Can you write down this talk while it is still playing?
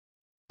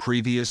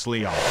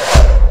Previously on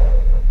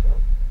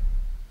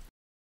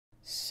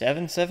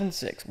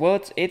 776.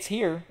 Well, it's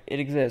here. It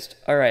exists.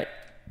 Alright.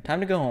 Time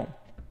to go home.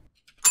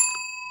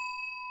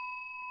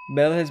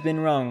 Bell has been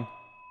rung.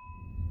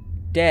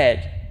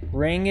 Dead.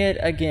 Ring it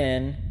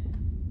again.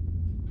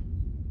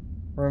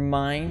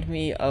 Remind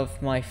me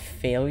of my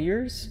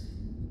failures?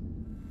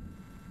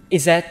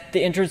 Is that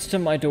the entrance to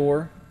my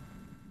door?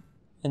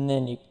 And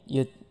then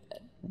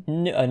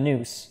a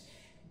noose.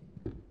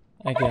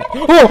 I get.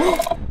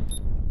 Oh!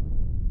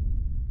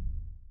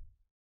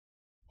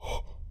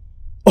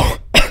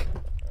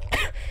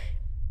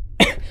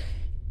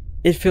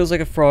 It feels like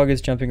a frog is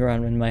jumping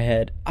around in my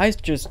head. I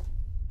just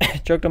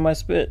choked on my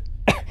spit.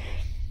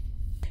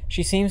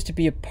 She seems to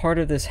be a part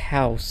of this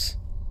house.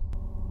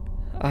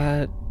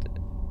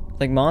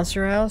 Like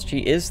Monster House? She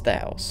is the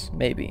house,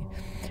 maybe.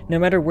 No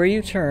matter where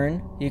you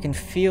turn, you can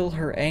feel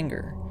her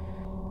anger.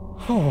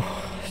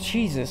 Oh,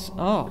 Jesus.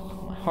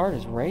 Oh, my heart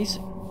is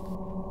racing.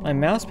 My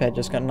mouse pad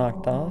just got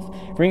knocked off.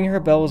 Ringing her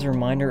bell was a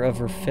reminder of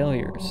her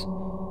failures.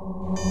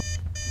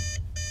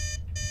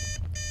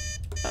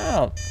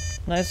 Oh,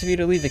 nice of you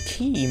to leave a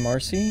key,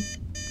 Marcy.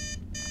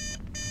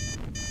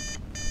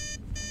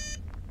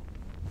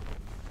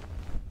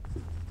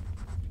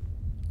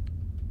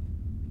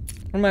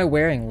 What am I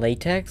wearing?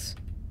 Latex?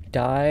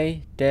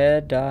 Die,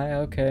 dead, die,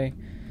 okay.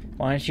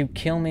 Why don't you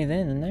kill me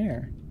then and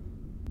there?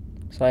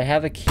 So I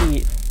have a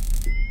key.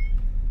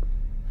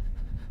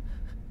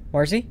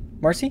 Marcy?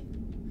 Marcy?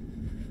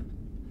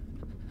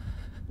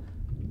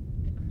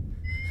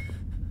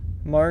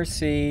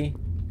 Marcy.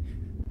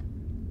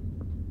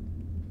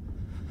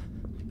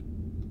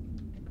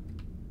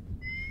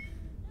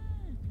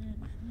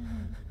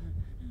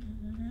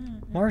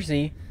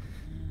 Marcy?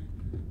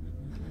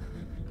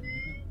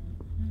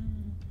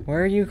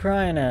 Where are you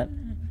crying at?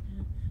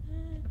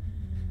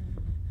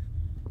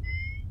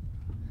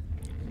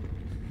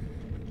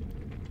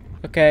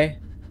 Okay.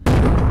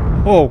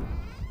 Oh!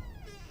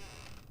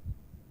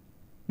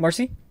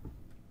 Marcy?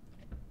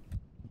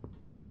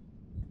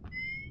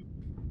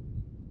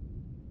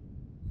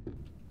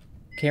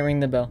 Can't ring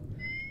the bell.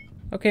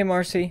 Okay,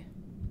 Marcy.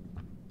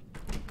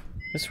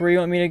 This where you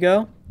want me to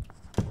go?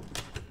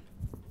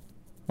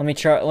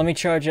 Let me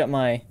charge up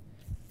my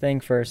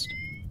thing first.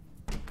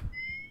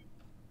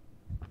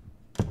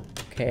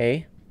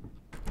 Okay.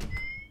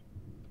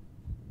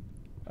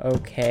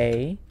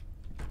 Okay.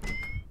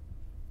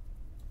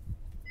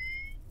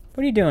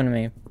 What are you doing to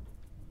me?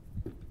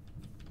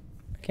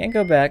 Can't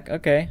go back.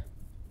 Okay.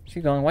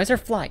 She's going. Why is there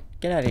flight?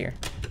 Get out of here.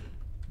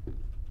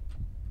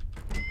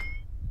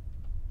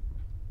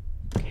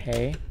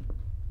 Okay.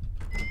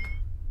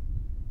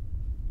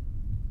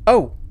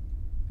 Oh!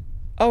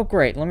 Oh,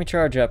 great. Let me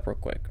charge up real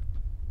quick.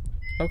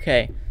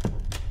 Okay.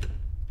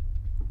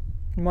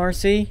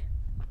 Marcy?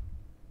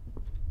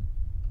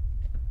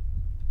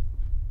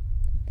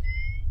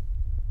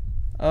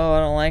 Oh, I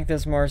don't like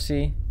this,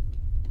 Marcy.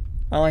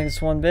 I don't like this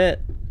one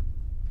bit.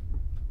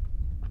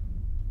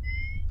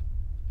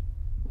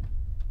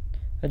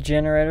 A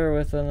generator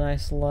with a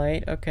nice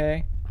light.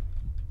 Okay.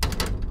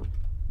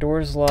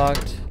 Door's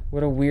locked.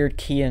 What a weird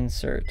key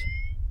insert.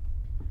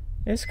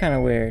 It's kind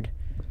of weird.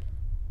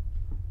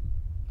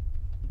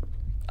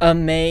 A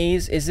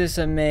maze? Is this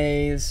a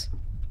maze?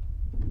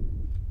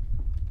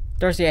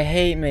 Darcy, I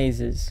hate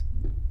mazes.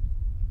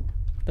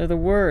 They're the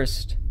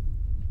worst.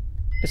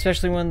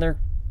 Especially when they're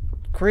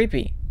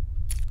creepy.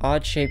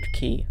 Odd-shaped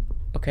key.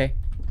 Okay.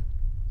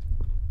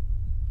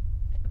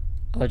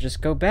 I'll just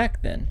go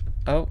back then.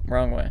 Oh,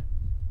 wrong way.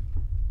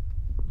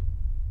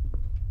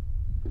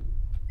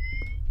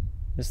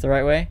 Is this the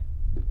right way?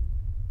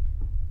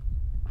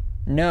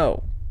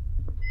 No.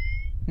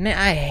 Man,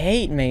 I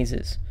hate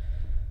mazes.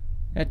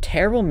 A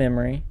terrible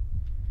memory.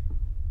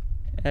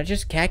 I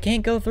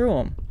can't go through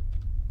them.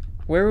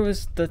 Where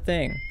was the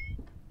thing?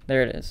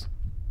 There it is.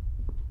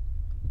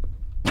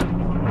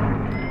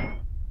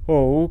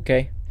 Oh,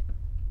 okay.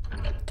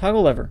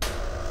 Toggle lever.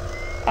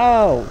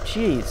 Oh,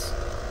 jeez.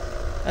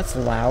 That's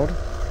loud.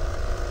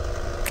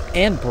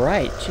 And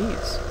bright,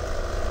 jeez.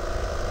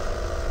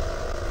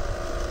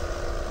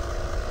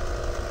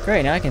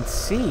 Great, now I can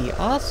see.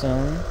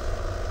 Awesome.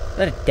 Is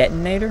that a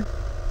detonator?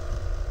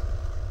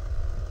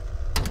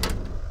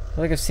 I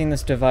feel like I've seen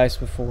this device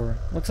before.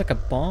 Looks like a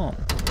bomb.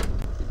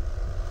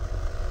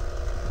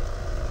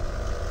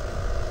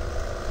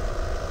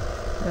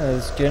 Yeah,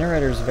 this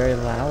generator is very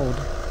loud.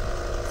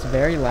 It's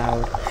very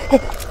loud.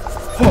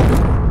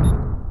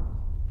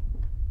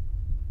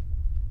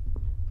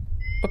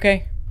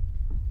 Okay.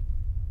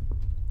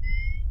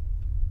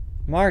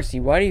 Marcy,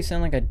 why do you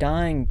sound like a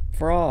dying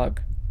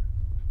frog?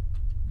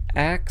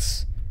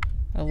 Axe?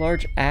 A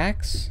large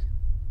axe?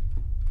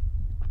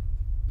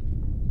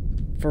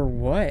 For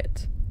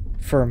what?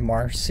 For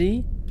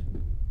Marcy?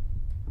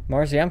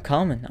 Marcy, I'm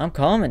coming. I'm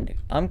coming.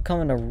 I'm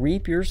coming to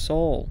reap your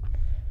soul.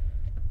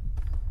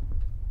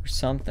 Or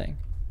something.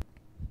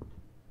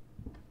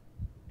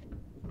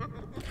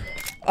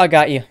 I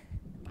got you.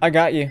 I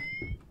got you.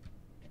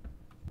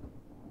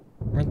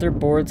 Weren't there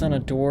boards on a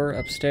door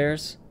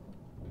upstairs?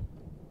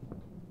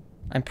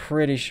 I'm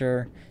pretty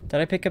sure. Did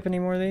I pick up any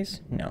more of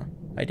these? No,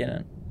 I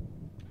didn't.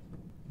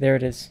 There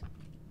it is.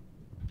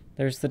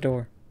 There's the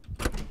door.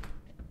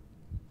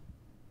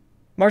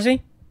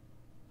 Marcy?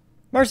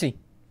 Marcy?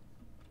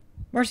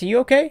 Marcy, you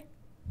okay?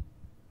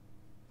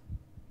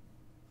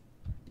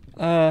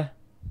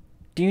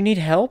 Do you need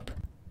help?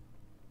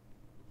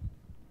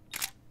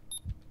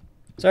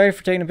 Sorry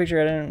for taking a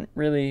picture. I didn't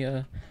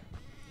really,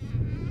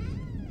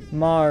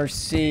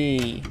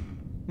 Marcy.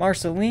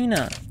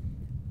 Marcelina.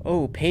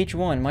 Oh, page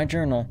 1, my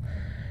journal.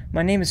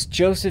 My name is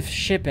Joseph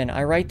Shippen.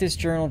 I write this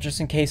journal just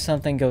in case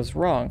something goes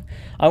wrong.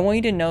 I want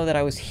you to know that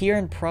I was here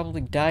and probably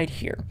died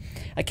here.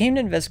 I came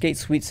to investigate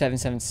Suite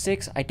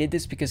 776. I did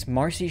this because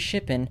Marcy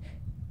Shippen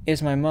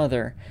is my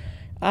mother.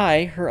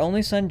 I, her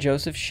only son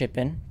Joseph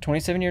Shippen,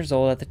 27 years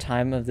old at the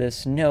time of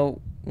this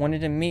note,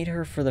 wanted to meet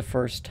her for the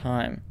first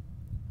time.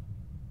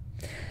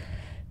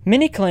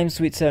 Many claim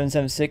Suite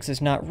 776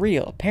 is not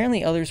real.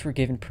 Apparently others were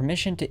given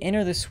permission to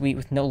enter the suite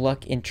with no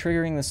luck in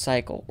triggering the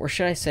cycle. Or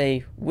should I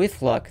say,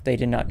 with luck, they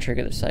did not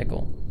trigger the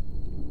cycle.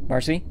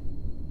 Marcy?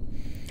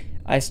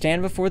 I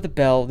stand before the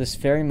bell this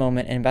very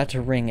moment and about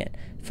to ring it.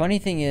 Funny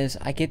thing is,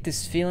 I get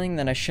this feeling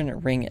that I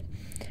shouldn't ring it.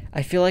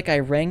 I feel like I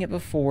rang it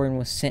before and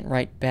was sent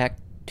right back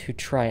to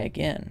try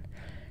again.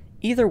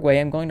 Either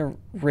way, I'm going to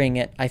ring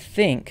it, I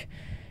think,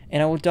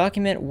 and I will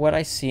document what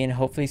I see and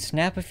hopefully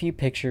snap a few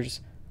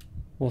pictures.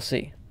 We'll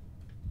see.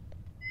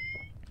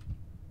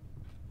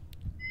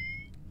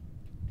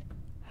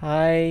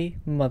 Hi,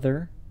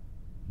 Mother.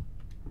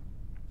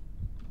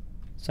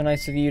 So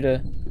nice of you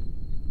to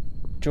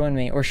join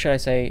me. Or should I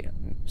say,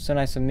 so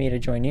nice of me to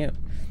join you.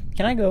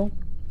 Can I go?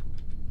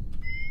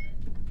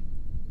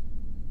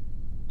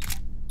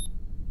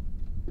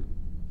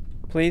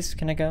 Please,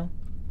 can I go?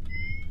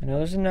 I know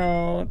there's a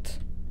note.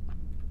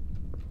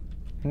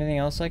 Anything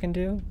else I can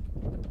do?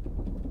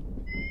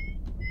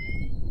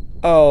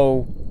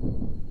 Oh.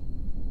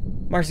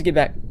 Marcy, get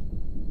back.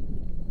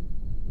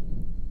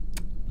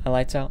 My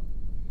light's out.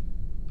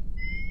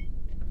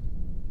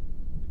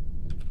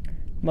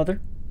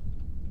 Mother?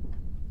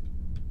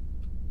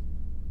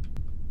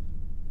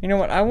 You know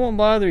what? I won't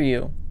bother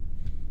you.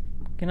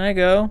 Can I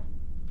go?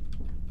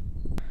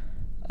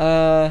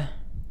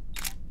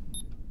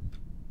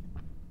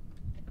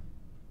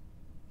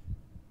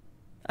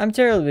 I'm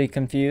terribly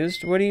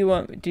confused. What do you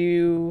want?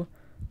 You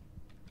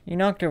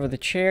knocked over the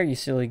chair, you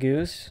silly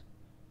goose.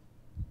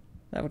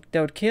 That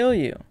would kill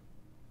you.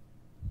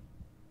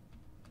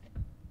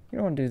 You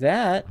don't want to do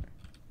that.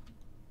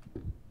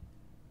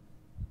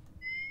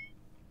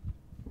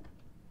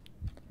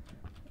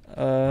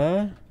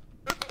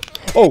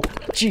 Oh,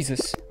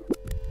 Jesus.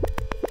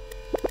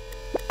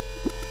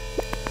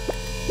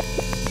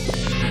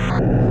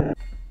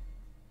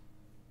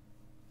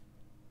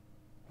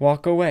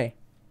 Walk away.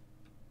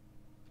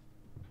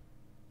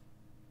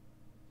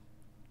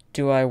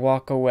 Do I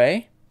walk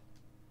away?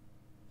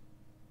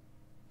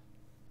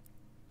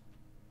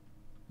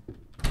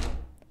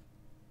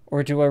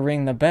 Or do I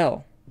ring the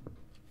bell?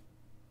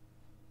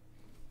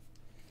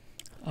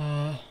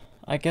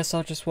 I guess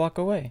I'll just walk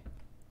away.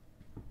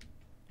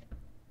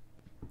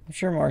 I'm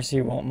sure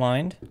Marcy won't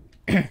mind.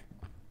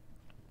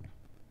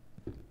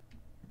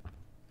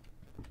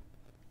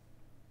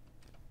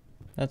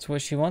 That's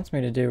what she wants me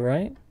to do,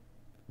 right?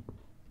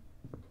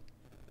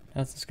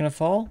 Nothing's gonna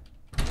fall?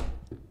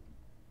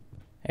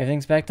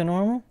 Everything's back to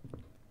normal?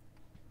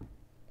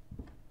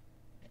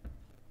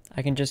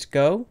 I can just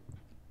go?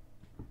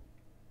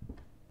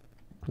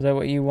 Is that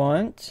what you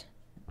want?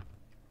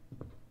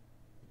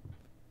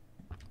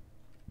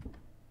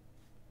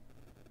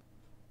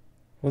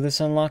 Will this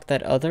unlock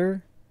that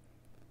other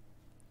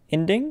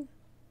ending?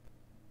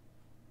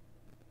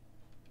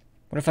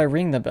 What if I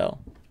ring the bell?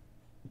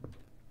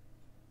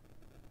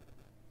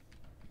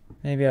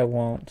 Maybe I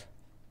won't.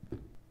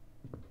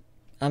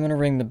 I'm gonna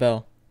ring the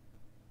bell.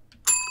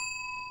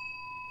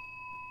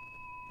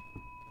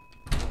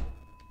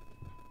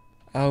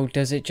 Oh,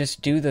 does it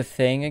just do the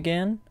thing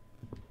again?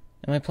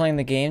 Am I playing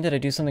the game? Did I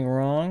do something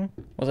wrong?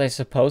 Was I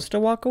supposed to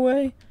walk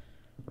away?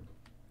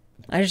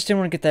 I just didn't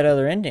want to get that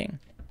other ending.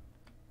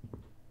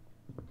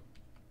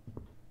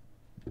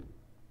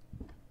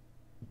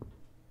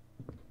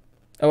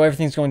 Oh,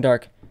 everything's going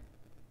dark.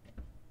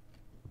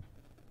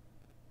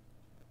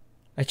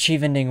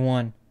 Achieve ending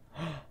 1.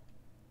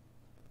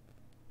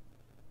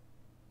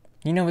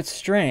 You know, it's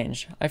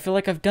strange. I feel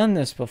like I've done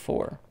this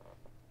before.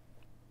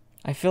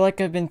 I feel like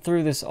I've been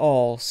through this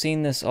all,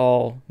 seen this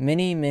all,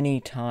 many,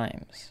 many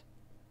times.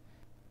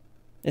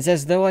 It's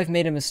as though I've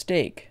made a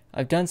mistake.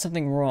 I've done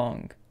something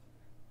wrong.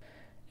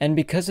 And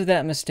because of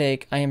that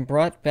mistake, I am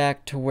brought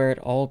back to where it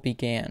all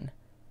began.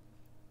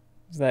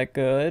 Is that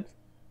good?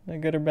 Is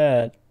that good or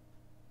bad?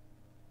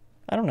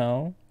 I don't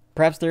know.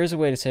 Perhaps there is a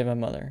way to save my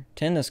mother,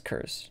 to end this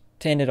curse,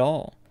 to end it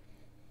all.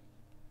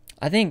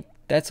 I think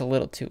that's a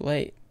little too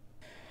late.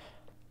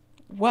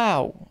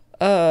 Wow.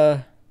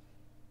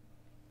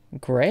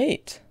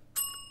 Great.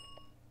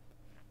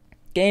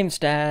 Game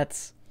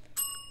stats.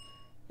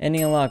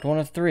 Ending unlocked, 1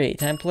 of 3.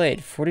 Time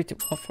played, 42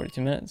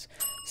 minutes.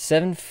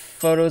 7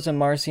 photos of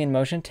Marcy in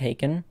motion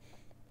taken.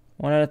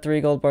 1 out of 3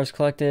 gold bars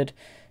collected.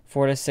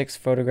 4 to 6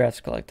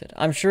 photographs collected.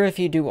 I'm sure if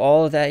you do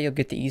all of that, you'll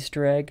get the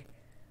Easter egg.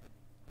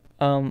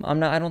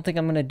 I don't think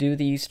I'm gonna do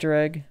the Easter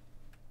egg.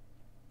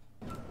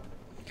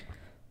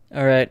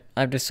 Alright,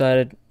 I've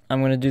decided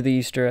I'm gonna do the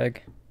Easter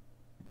egg.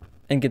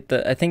 And get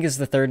I think it's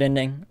the 3rd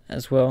ending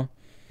as well.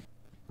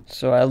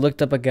 So I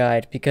looked up a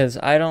guide because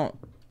I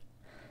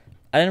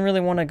didn't really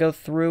want to go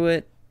through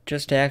it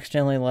just to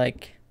accidentally,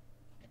 like,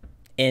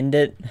 end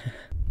it.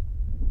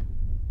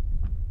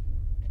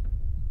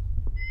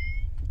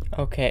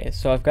 Okay,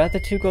 so I've got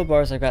the 2 gold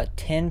bars, I've got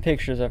 10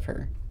 pictures of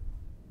her.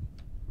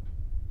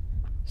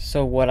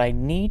 So what I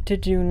need to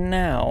do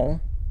now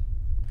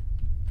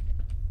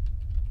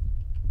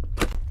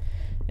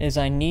is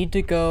I need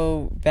to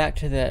go back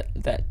to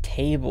that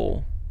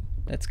table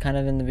that's kind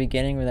of in the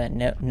beginning where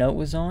that note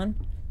was on.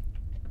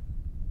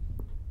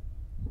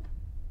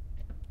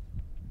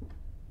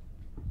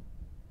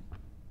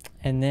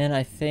 And then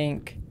I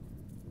think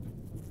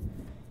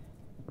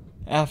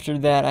after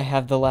that I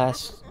have the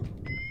last...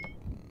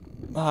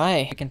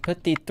 Hi, I can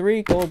put the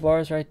 3 gold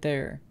bars right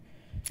there.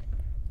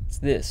 It's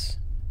this.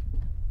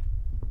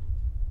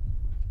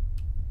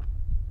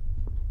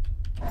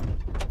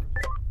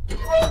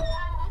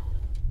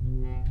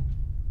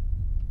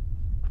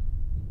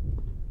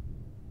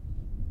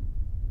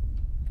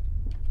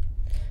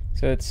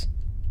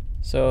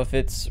 So if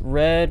it's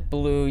red,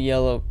 blue,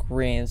 yellow,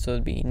 green, so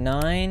it'd be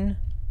 9,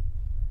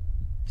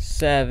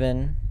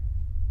 7,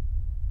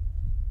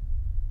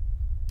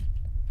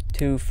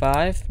 2,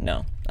 5.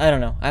 No, I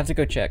don't know. I have to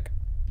go check.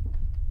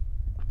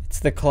 It's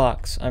the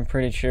clocks, I'm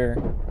pretty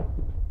sure.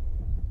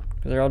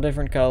 They're all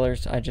different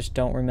colors. I just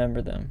don't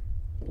remember them.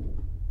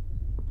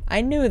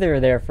 I knew they were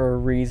there for a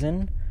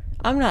reason.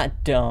 I'm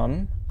not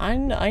dumb. I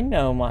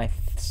know my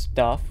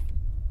stuff.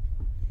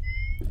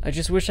 I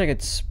just wish I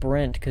could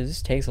sprint, because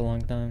this takes a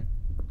long time.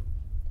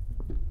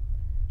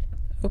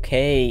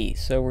 Okay,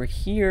 so we're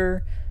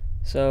here.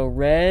 So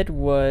red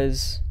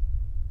was...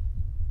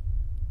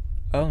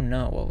 Oh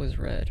no, what was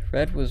red?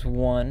 Red was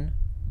 1.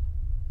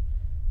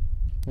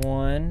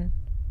 1.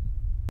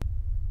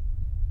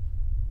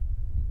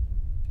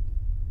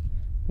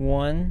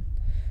 1.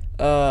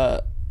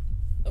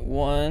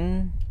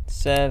 1,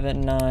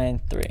 7,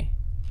 9, 3.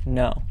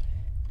 No.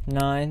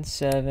 9,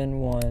 7,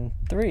 1,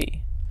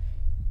 3.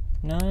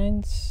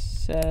 9,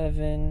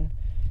 7,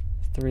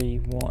 3,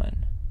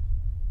 1.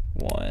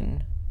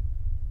 1,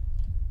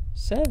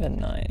 7,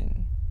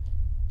 9,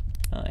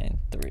 9,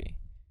 3.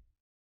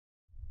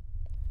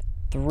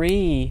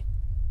 3,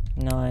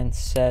 9,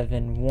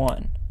 7,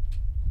 1.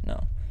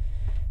 No.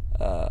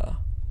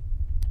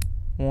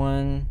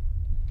 1,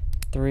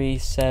 3,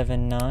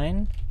 7,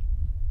 9.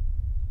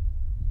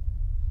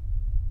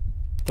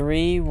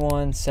 3,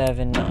 1,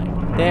 7,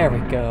 9. There we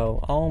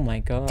go. Oh my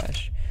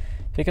gosh.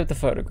 Pick up the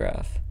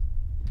photograph.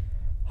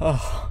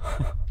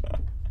 Oh.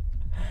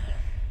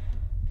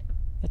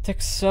 That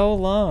took so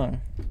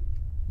long.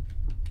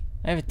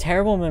 I have a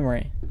terrible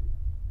memory.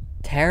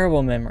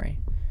 Terrible memory.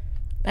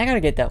 I gotta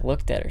get that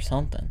looked at or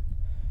something.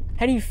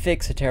 How do you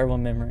fix a terrible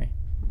memory?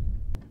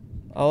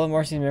 All of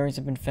Marcy's memories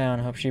have been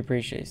found. I hope she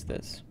appreciates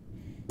this.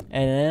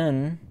 And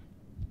then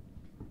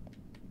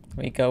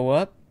we go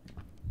up.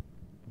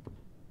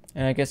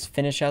 And I guess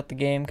finish out the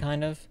game,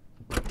 kind of.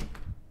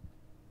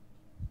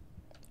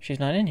 She's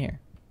not in here.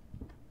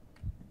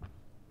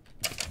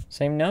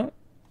 Same note?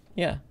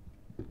 Yeah.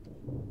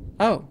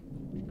 Oh.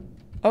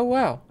 Oh,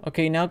 wow.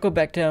 Okay, now go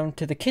back down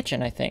to the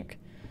kitchen, I think.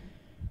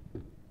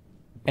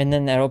 And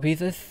then that'll be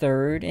the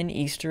 3rd and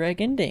Easter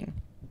egg ending.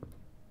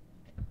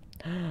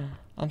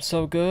 I'm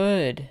so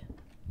good.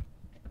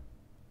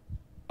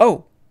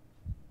 Oh.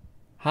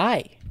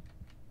 Hi.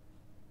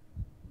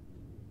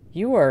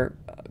 You are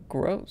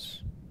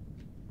gross.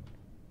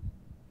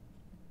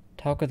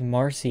 Talk with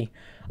Marcy.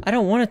 I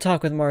don't want to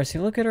talk with Marcy.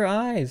 Look at her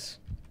eyes.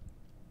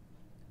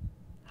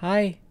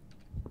 Hi.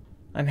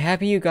 I'm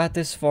happy you got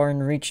this far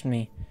and reached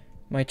me.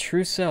 My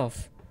true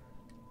self.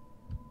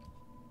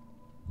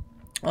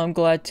 I'm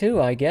glad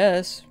too, I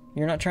guess.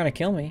 You're not trying to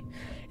kill me.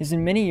 It's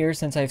been many years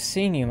since I've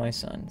seen you, my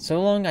son.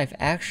 So long I've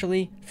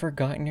actually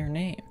forgotten your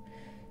name.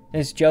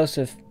 It's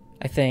Joseph,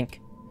 I think.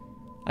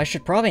 I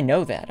should probably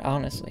know that,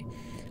 honestly.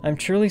 I'm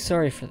truly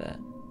sorry for that.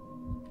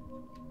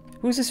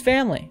 Who's his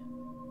family?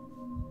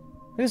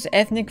 Who's his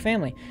ethnic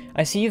family?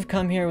 I see you've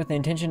come here with the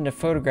intention to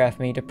photograph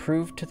me to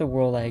prove to the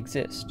world I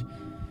exist.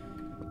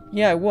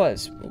 Yeah, I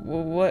was.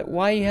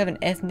 Why you have an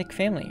ethnic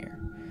family here?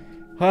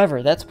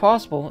 However, that's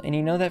possible, and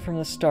you know that from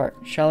the start.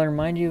 Shall I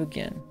remind you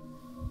again?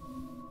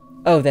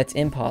 Oh, that's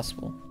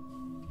impossible.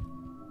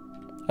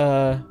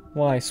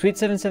 Why? Suite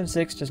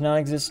 776 does not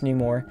exist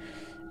anymore.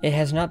 It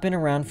has not been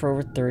around for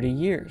over 30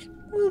 years.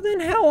 Well, then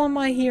how am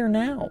I here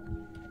now?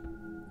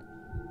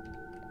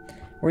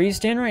 Where you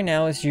stand right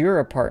now is your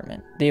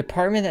apartment. The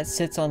apartment that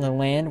sits on the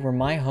land where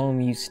my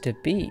home used to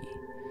be.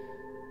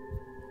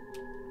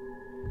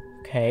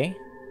 Okay.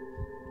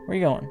 Where are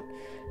you going?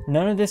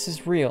 None of this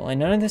is real, and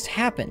none of this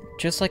happened.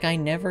 Just like I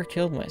never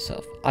killed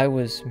myself. I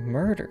was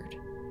murdered.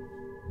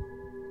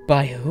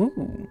 By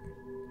whom?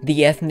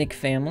 The ethnic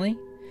family?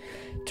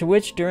 To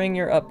which, during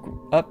your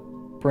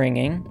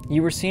upbringing,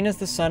 you were seen as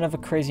the son of a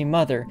crazy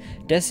mother,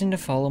 destined to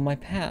follow my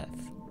path.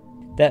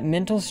 That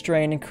mental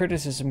strain and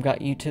criticism got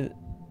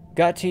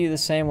to you the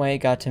same way it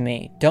got to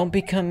me. Don't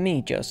become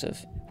me,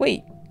 Joseph.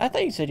 Wait, I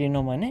thought you said you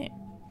know my name.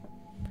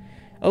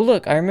 Oh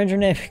look, I remember your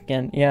name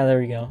again. Yeah, there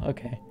we go.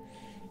 Okay.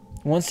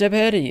 One step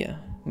ahead of you,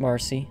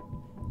 Marcy.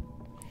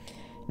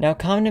 Now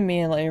come to me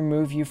and let me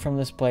remove you from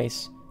this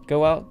place.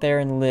 Go out there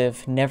and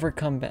live. Never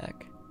come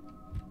back.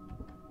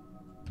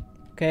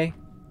 Okay?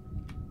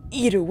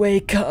 Ida,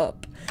 wake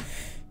up.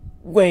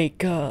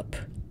 Wake up.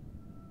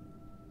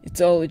 It's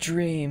all a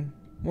dream.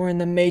 We're in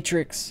the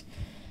Matrix.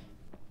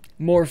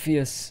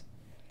 Morpheus.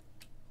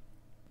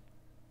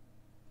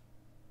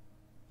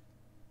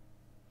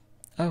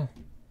 Oh.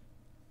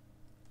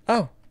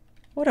 Oh.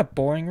 What a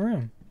boring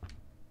room.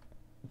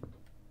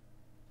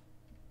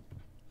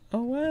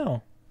 Oh,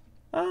 wow.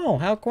 Oh,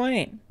 how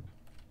quaint.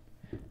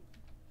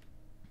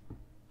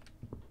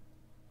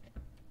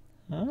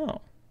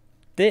 Oh.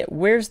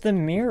 Where's the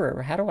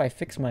mirror? How do I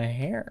fix my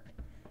hair?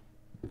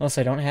 Unless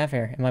I don't have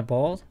hair. Am I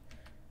bald?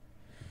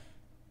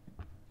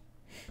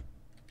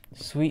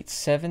 Sweet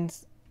seven...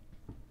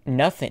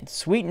 Nothing.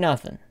 Sweet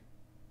nothing.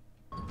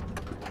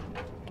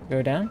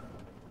 Go down?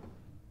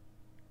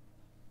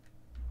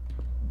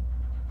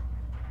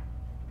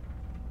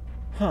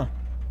 Huh.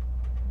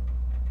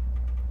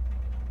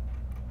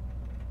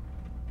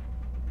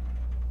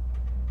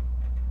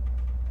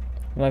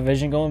 My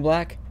vision going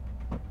black?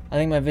 I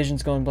think my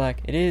vision's going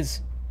black. It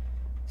is.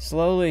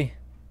 Slowly.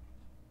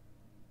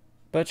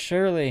 But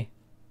surely.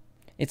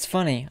 It's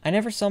funny. I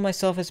never saw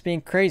myself as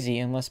being crazy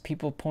unless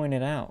people point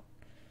it out.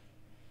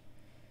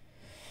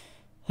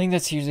 I think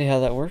that's usually how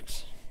that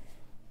works.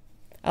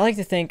 I like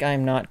to think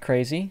I'm not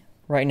crazy.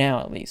 Right now,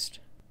 at least.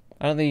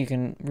 I don't think you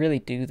can really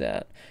do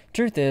that.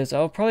 Truth is,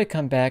 I'll probably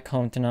come back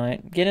home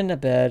tonight, get into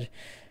bed,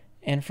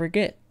 and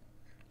forget.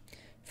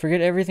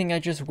 Forget everything I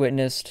just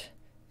witnessed.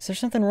 Is there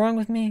something wrong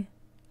with me?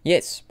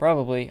 Yes,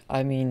 probably.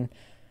 I mean,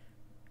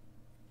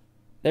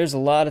 there's a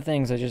lot of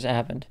things that just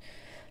happened.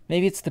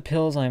 Maybe it's the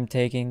pills I'm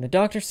taking. The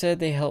doctor said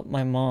they helped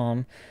my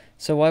mom,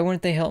 so why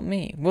wouldn't they help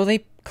me? Well,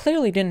 they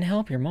clearly didn't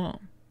help your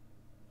mom.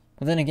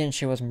 Well, then again,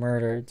 she was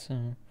murdered,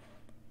 so...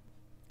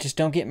 Just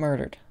don't get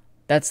murdered.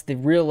 That's the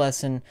real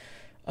lesson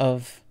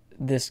of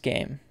this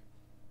game.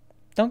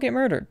 Don't get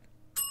murdered.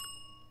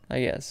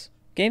 I guess.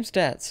 Game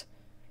stats.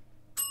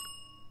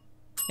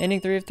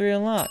 Ending 3 of 3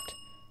 unlocked.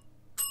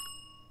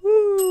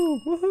 Woo!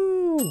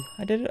 Woohoo!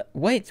 I did it.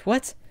 Wait,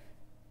 what?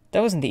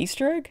 That wasn't the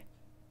Easter egg?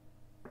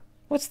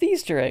 What's the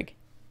Easter egg?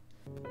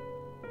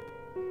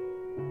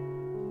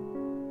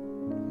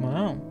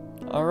 Wow.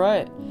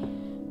 Alright.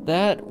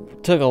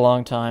 That took a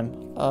long time.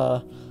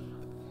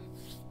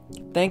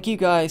 Thank you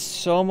guys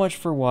so much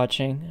for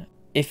watching.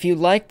 If you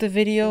liked the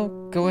video,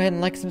 go ahead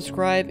and like and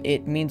subscribe.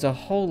 It means a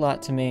whole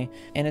lot to me,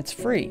 and it's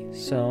free.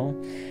 So,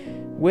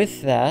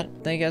 with that,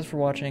 thank you guys for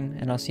watching,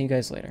 and I'll see you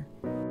guys later.